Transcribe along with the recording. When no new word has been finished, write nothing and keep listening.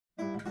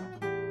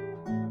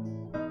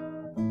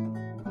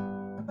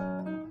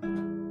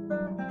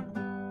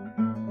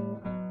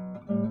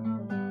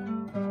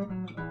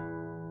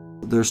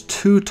there's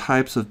two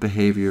types of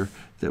behavior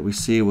that we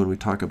see when we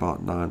talk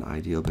about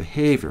non-ideal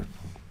behavior.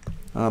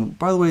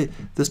 By the way,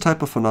 this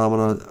type of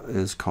phenomena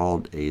is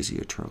called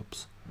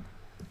azeotropes.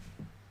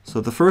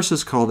 So the first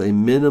is called a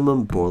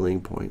minimum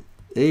boiling point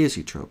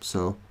azeotrope.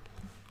 So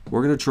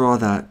we're going to draw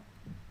that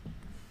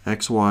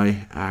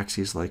XY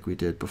axis like we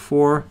did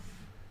before.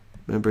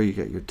 Remember, you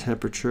get your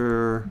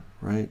temperature,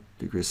 right,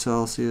 degrees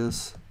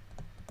Celsius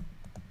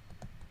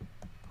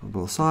on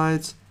both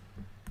sides,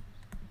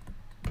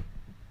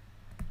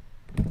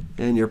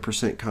 and your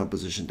percent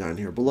composition down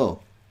here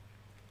below.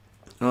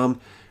 And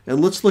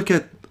let's look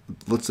at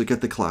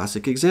the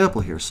classic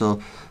example here. So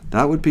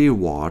that would be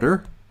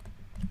water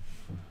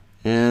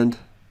and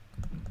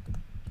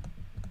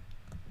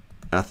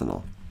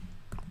ethanol.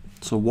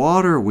 So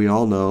water, we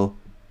all know,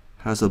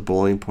 has a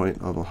boiling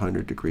point of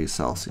 100 degrees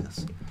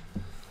Celsius.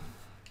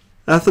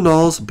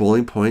 Ethanol's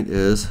boiling point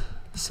is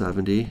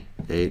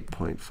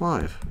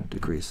 78.5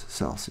 degrees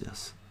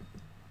Celsius.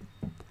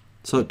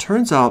 So it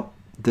turns out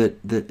that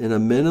in a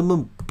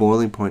minimum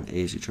boiling point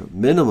azeotrope,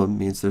 minimum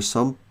means there's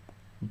some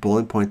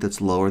boiling point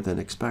that's lower than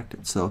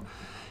expected. So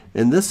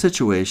in this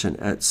situation,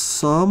 at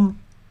some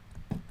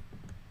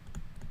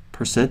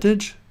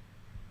percentage,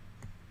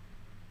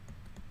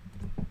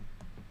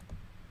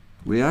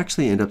 we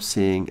actually end up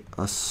seeing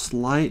a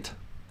slight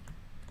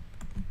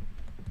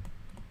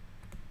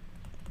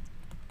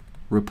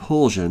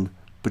repulsion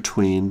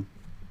between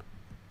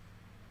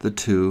the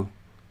two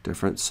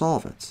different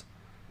solvents.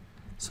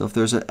 So if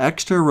there's an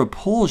extra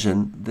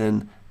repulsion,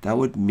 then that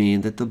would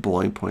mean that the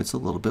boiling point's a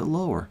little bit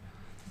lower.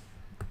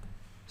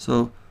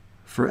 So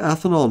for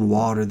ethanol and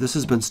water, this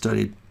has been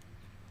studied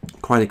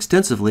quite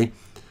extensively.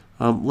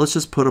 Let's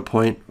just put a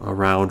point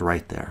around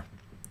right there.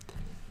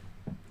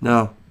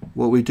 Now,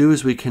 what we do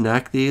is we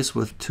connect these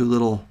with two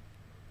little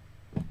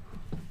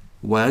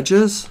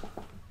wedges,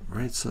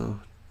 right? So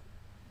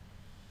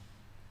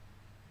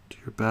do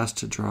your best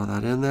to draw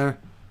that in there.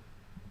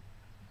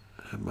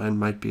 Mine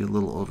might be a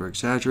little over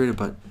exaggerated,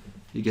 but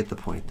you get the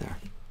point there.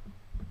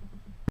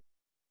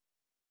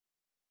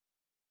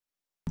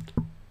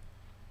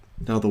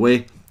 Now the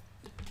way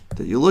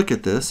that you look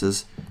at this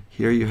is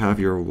here you have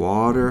your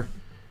water,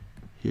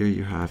 here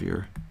you have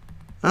your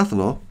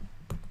ethanol.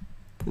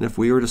 And if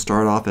we were to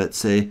start off at,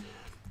 say,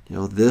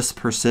 this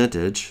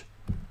percentage,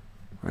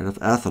 right, of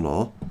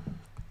ethanol,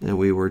 and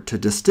we were to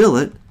distill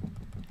it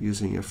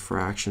using a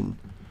fractional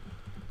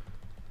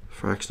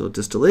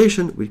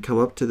distillation, we'd come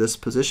up to this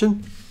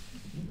position,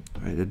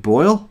 right? It'd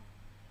boil,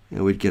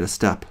 and we'd get a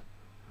step,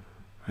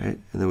 right?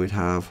 And then we'd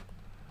have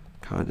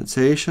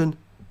condensation,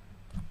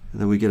 and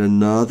then we get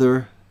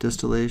another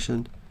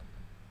distillation.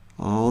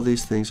 All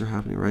these things are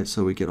happening, right?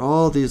 So we get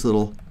all these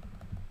little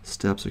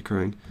steps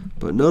occurring.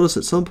 But notice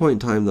at some point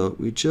in time, though,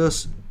 we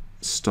just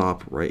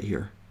stop right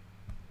here.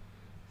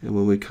 And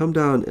when we come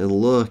down and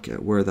look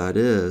at where that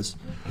is,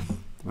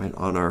 right,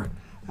 on our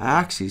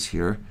axes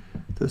here,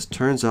 this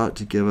turns out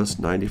to give us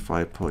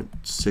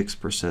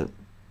 95.6%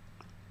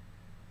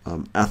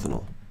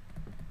 ethanol.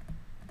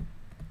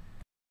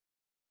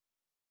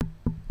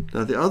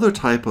 Now the other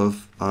type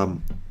of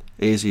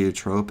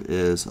azeotrope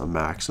is a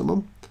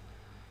maximum.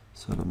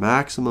 So the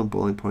maximum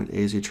boiling point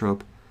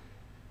azeotrope,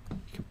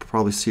 you can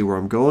probably see where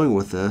I'm going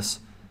with this.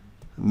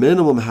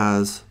 Minimum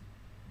has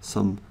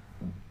some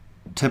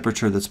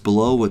temperature that's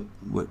below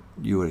what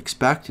you would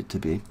expect it to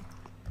be.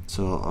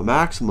 So a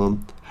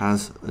maximum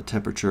has a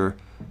temperature,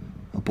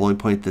 a boiling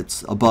point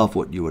that's above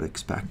what you would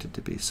expect it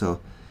to be. So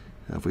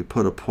if we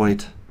put a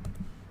point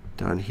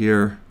down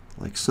here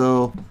like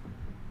so,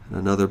 and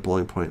another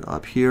boiling point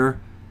up here,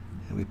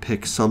 and we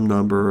pick some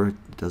number,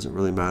 it doesn't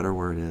really matter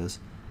where it is.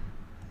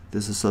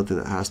 This is something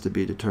that has to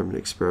be determined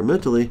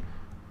experimentally,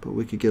 but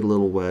we could get a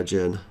little wedge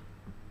in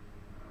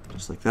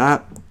just like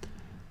that,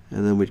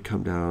 and then we'd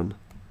come down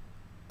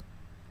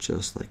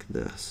just like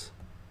this,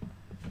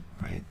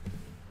 right?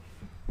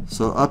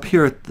 So up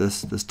here at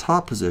this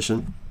top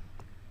position,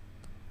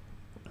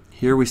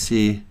 here we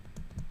see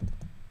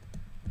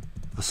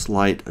a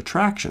slight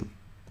attraction.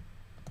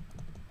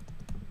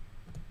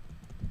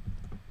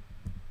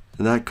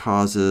 And that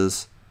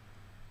causes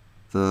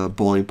the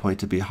boiling point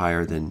to be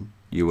higher than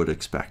you would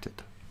expect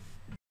it.